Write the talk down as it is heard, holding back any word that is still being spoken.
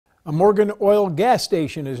A Morgan Oil gas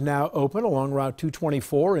station is now open along Route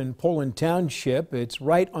 224 in Poland Township. It's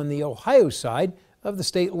right on the Ohio side of the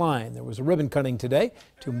state line. There was a ribbon cutting today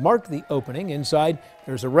to mark the opening. Inside,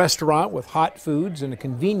 there's a restaurant with hot foods and a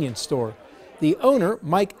convenience store. The owner,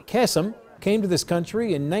 Mike Kessam, came to this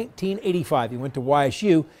country in 1985. He went to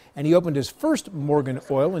YSU and he opened his first Morgan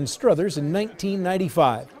Oil in Struthers in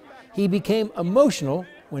 1995. He became emotional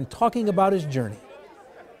when talking about his journey.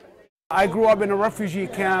 I grew up in a refugee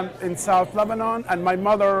camp in South Lebanon, and my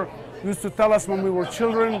mother used to tell us when we were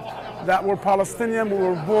children that we're Palestinian, we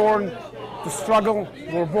were born to struggle,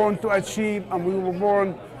 we were born to achieve, and we were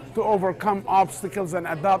born to overcome obstacles and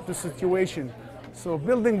adapt to situation. So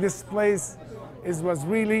building this place was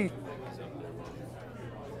really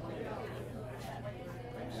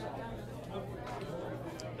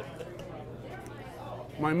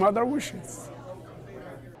my mother's wishes.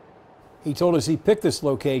 He told us he picked this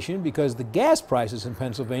location because the gas prices in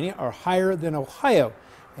Pennsylvania are higher than Ohio,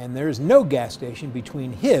 and there's no gas station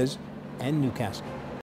between his and Newcastle.